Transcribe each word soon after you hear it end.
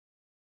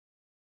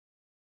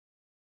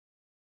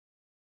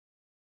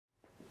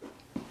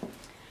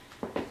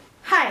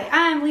Hi,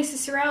 I'm Lisa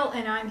Sorrell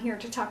and I'm here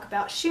to talk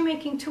about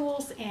shoemaking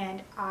tools,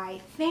 and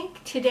I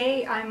think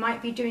today I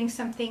might be doing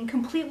something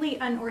completely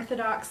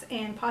unorthodox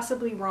and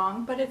possibly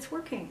wrong, but it's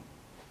working.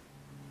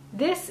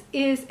 This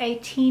is a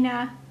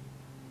Tina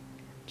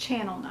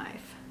Channel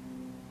knife.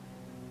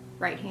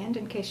 Right hand,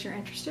 in case you're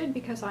interested,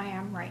 because I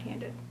am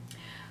right-handed.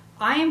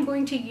 I am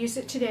going to use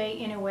it today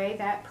in a way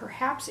that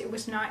perhaps it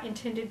was not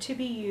intended to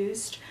be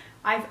used.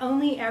 I've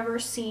only ever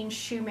seen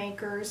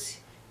shoemakers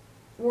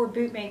or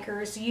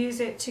bootmakers use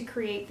it to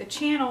create the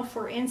channel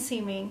for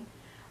inseaming,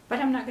 but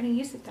I'm not going to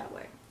use it that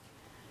way.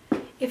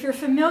 If you're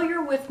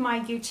familiar with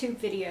my YouTube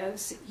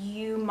videos,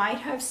 you might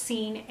have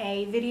seen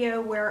a video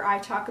where I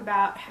talk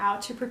about how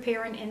to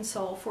prepare an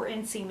insole for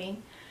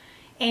inseaming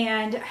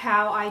and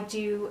how I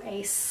do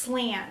a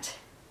slant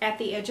at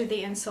the edge of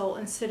the insole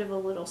instead of a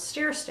little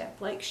stair step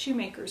like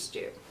shoemakers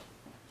do.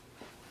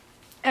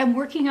 I'm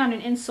working on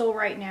an insole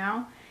right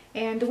now,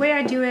 and the way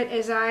I do it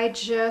is I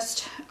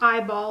just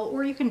eyeball,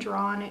 or you can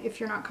draw on it if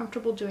you're not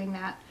comfortable doing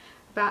that,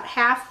 about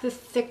half the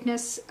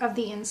thickness of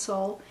the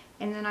insole,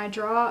 and then I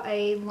draw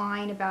a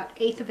line about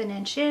 1/8 of an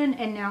inch in,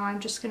 and now I'm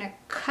just going to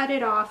cut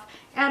it off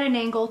at an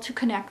angle to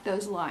connect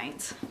those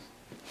lines.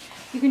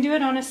 You can do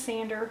it on a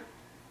sander,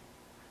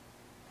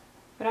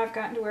 but I've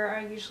gotten to where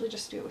I usually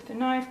just do it with a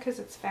knife because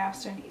it's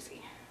fast and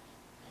easy.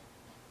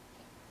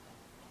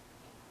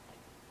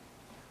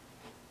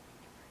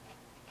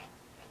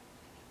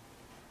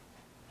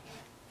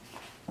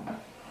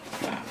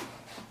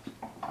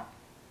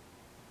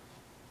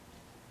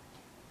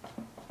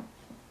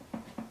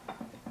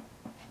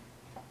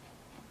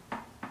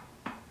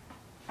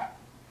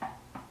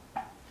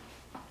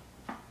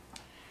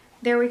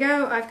 There we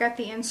go. I've got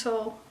the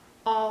insole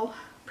all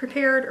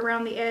prepared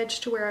around the edge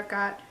to where I've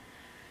got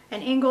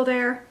an angle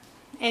there,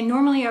 and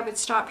normally I would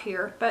stop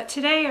here, but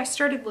today I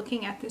started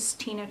looking at this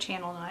Tina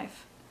Channel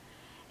knife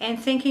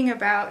and thinking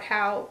about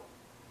how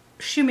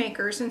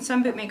shoemakers and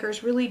some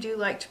bootmakers really do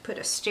like to put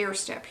a stair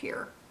step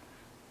here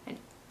and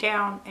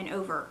down and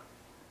over.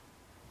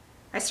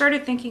 I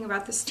started thinking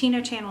about this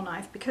Tina Channel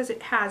knife because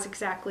it has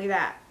exactly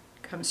that.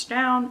 It comes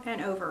down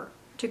and over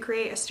to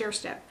create a stair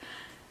step.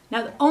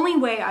 Now, the only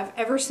way I've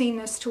ever seen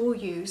this tool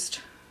used,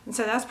 and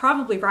so that's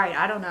probably right,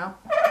 I don't know,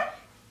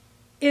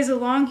 is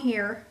along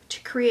here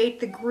to create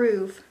the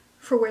groove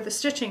for where the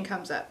stitching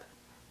comes up.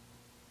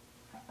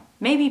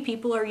 Maybe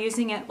people are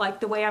using it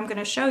like the way I'm going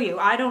to show you,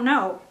 I don't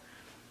know.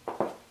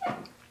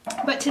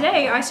 But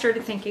today I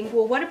started thinking,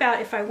 well, what about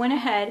if I went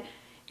ahead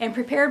and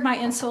prepared my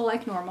insole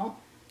like normal,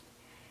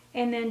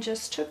 and then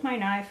just took my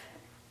knife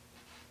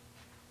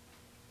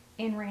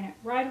and ran it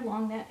right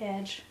along that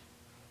edge.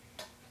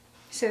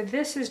 So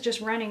this is just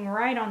running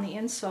right on the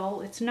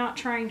insole. It's not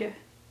trying to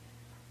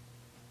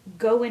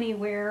go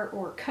anywhere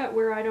or cut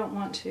where I don't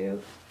want to.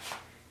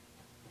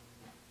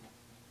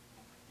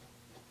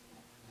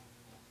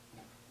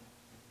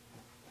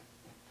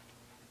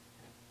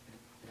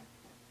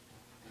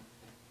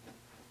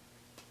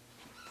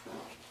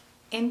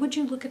 And would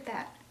you look at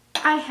that?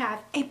 I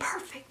have a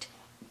perfect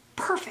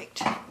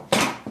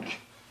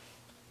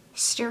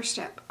stair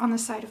step on the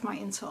side of my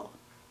insole.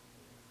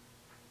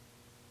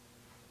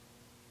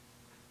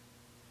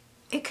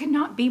 It could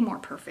not be more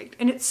perfect,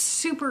 and it's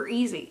super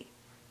easy.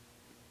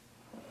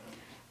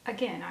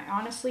 Again, I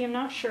honestly am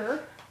not sure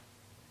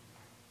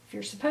if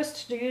you're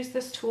supposed to use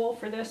this tool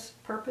for this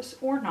purpose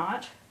or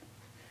not.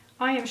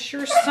 I am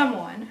sure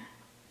someone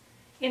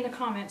in the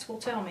comments will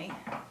tell me.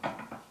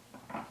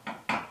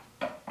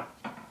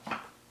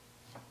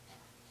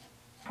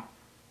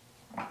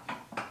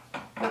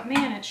 But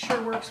man, it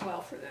sure works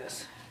well for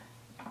this.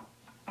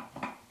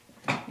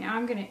 Now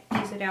I'm going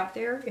to ease it out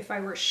there. If I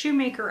were a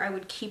shoemaker, I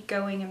would keep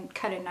going and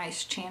cut a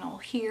nice channel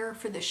here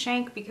for the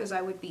shank because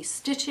I would be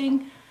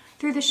stitching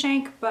through the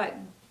shank, but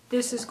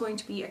this is going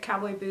to be a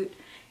cowboy boot,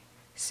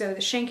 so the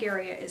shank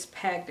area is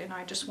pegged, and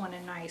I just want a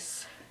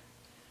nice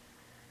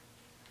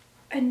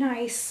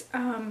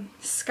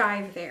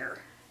skive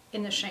there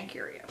in the shank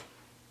area.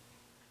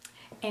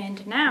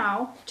 And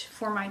now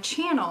for my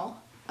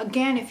channel,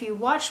 again, if you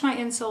watch my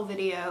insole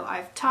video,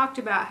 I've talked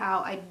about how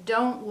I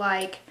don't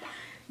like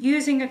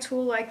using a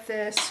tool like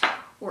this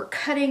or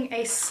cutting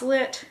a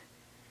slit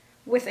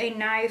with a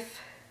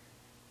knife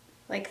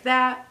like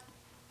that,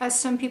 as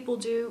some people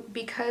do,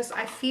 because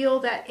I feel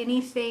that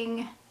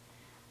anything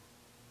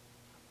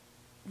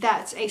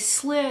that's a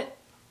slit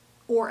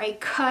or a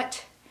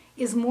cut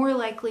is more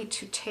likely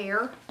to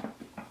tear.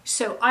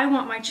 So I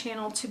want my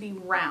channel to be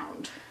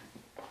round.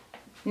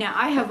 Now,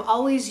 I have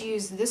always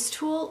used this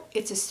tool.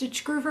 It's a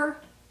stitch groover.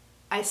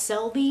 I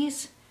sell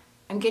these.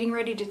 I'm getting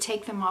ready to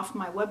take them off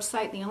my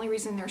website. The only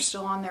reason they're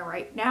still on there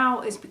right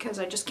now is because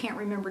I just can't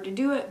remember to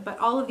do it, but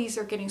all of these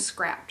are getting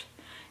scrapped.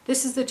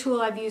 This is the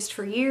tool I've used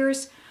for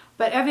years,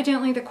 but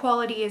evidently the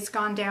quality has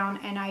gone down,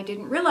 and I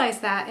didn't realize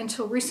that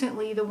until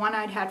recently. The one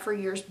I'd had for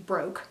years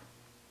broke,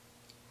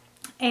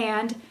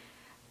 and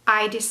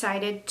I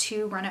decided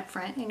to run up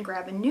front and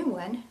grab a new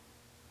one,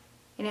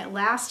 and it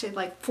lasted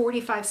like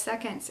 45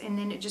 seconds, and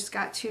then it just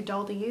got too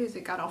dull to use.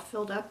 It got all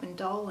filled up and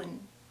dull,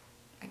 and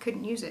I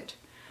couldn't use it.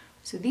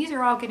 So these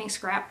are all getting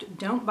scrapped.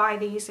 Don't buy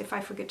these if I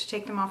forget to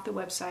take them off the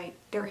website.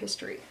 They're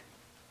history.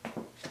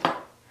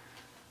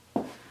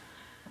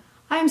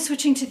 I am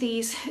switching to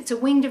these. It's a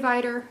wing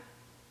divider.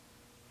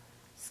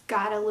 It's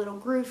got a little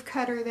groove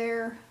cutter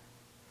there.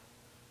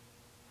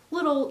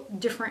 Little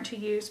different to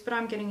use, but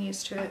I'm getting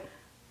used to it.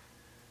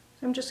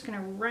 So I'm just going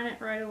to run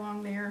it right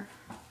along there.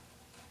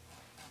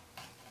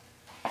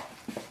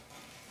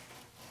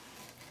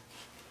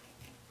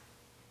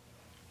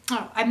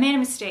 Oh, I made a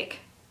mistake.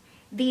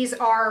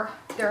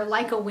 They're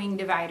like a wing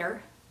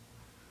divider.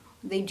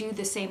 They do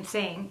the same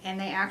thing, and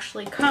they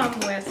actually come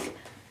with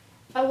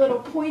a little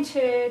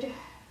pointed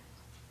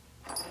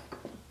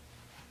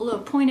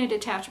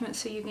attachment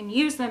so you can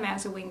use them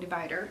as a wing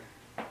divider.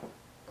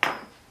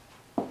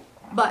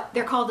 But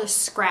they're called a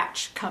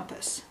scratch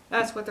compass.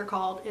 That's what they're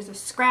called, is a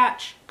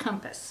scratch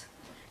compass.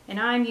 And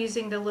I'm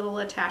using the little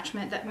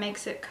attachment that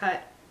makes it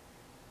cut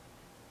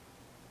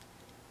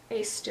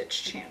a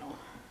stitch channel.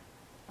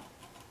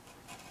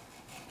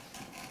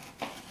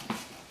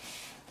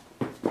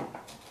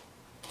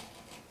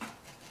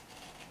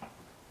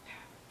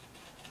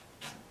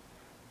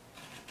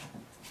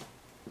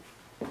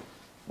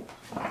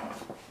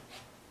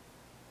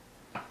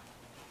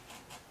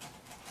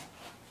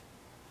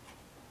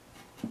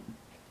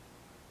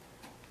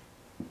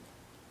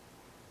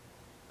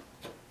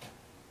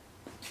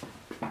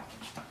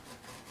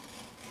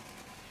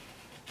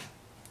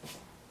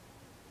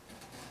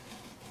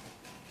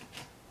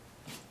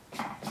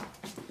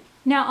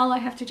 Now all I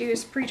have to do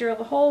is pre-drill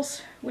the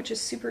holes, which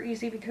is super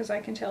easy because I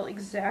can tell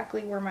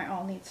exactly where my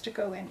awl needs to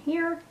go in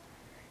here.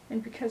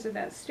 And because of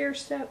that stair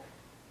step,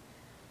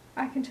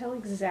 I can tell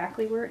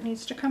exactly where it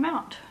needs to come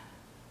out.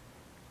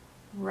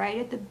 Right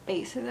at the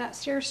base of that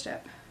stair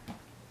step.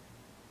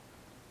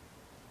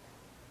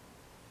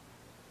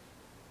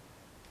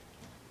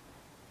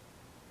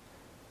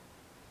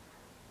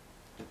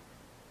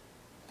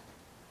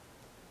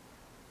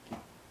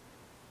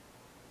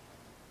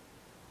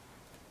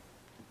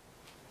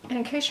 And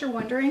in case you're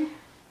wondering,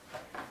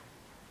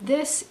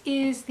 this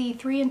is the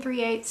 3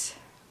 3/8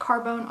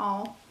 carbone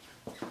awl.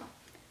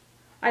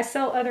 I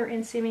sell other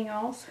inseaming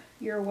awls.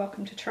 You're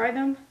welcome to try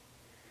them.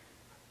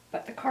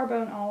 But the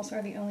carbone awls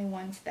are the only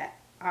ones that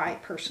I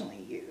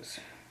personally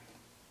use.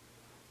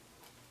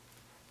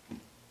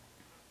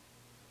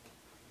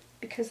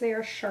 Because they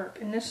are sharp,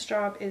 and this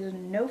job is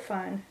no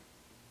fun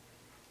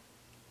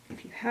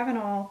if you have an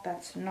awl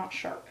that's not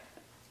sharp.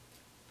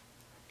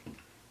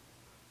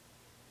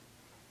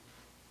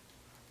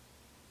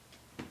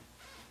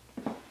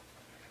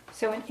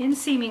 So an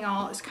inseaming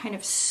awl is kind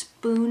of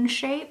spoon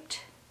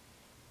shaped,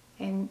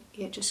 and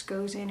it just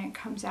goes in and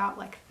comes out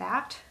like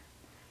that.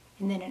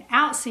 And then an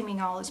outseaming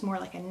awl is more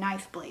like a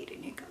knife blade,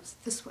 and it goes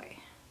this way.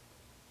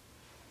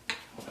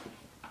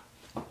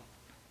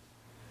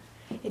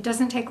 It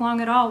doesn't take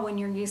long at all when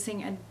you're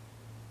using a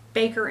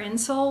Baker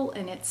insole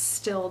and it's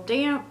still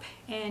damp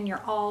and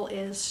your awl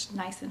is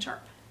nice and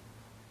sharp.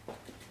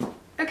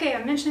 Okay,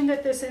 I mentioned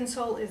that this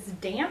insole is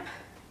damp,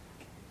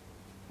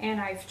 and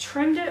I've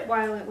trimmed it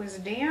while it was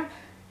damp,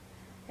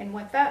 and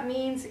what that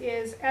means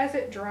is as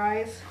it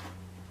dries,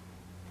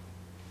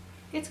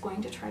 it's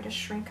going to try to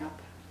shrink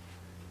up.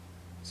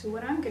 So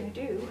what I'm going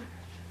to do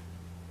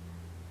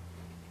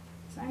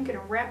is I'm going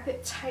to wrap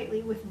it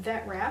tightly with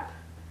vet wrap,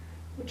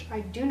 which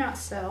I do not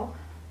sell.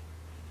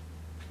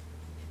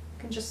 You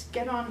can just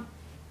get on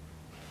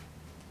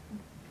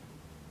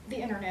the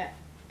internet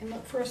and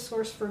look for a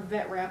source for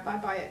vet wrap. I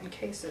buy it in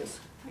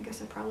cases. I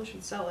guess I probably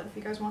should sell it. If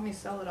you guys want me to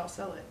sell it, I'll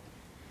sell it.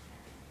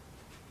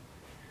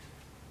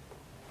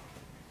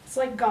 It's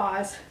like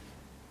gauze.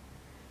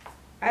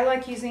 I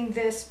like using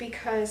this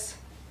because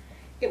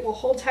it will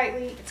hold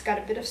tightly. It's got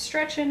a bit of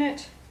stretch in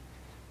it,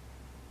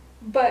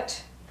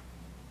 but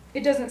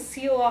it doesn't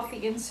seal off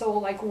the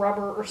insole like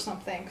rubber or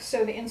something,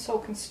 so the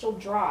insole can still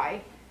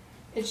dry.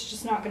 It's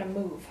just not going to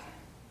move.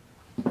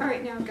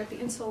 Alright, now I've got the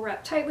insole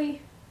wrapped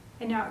tightly,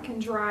 and now it can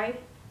dry,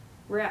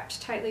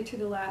 wrapped tightly to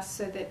the last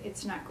so that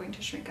it's not going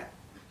to shrink up.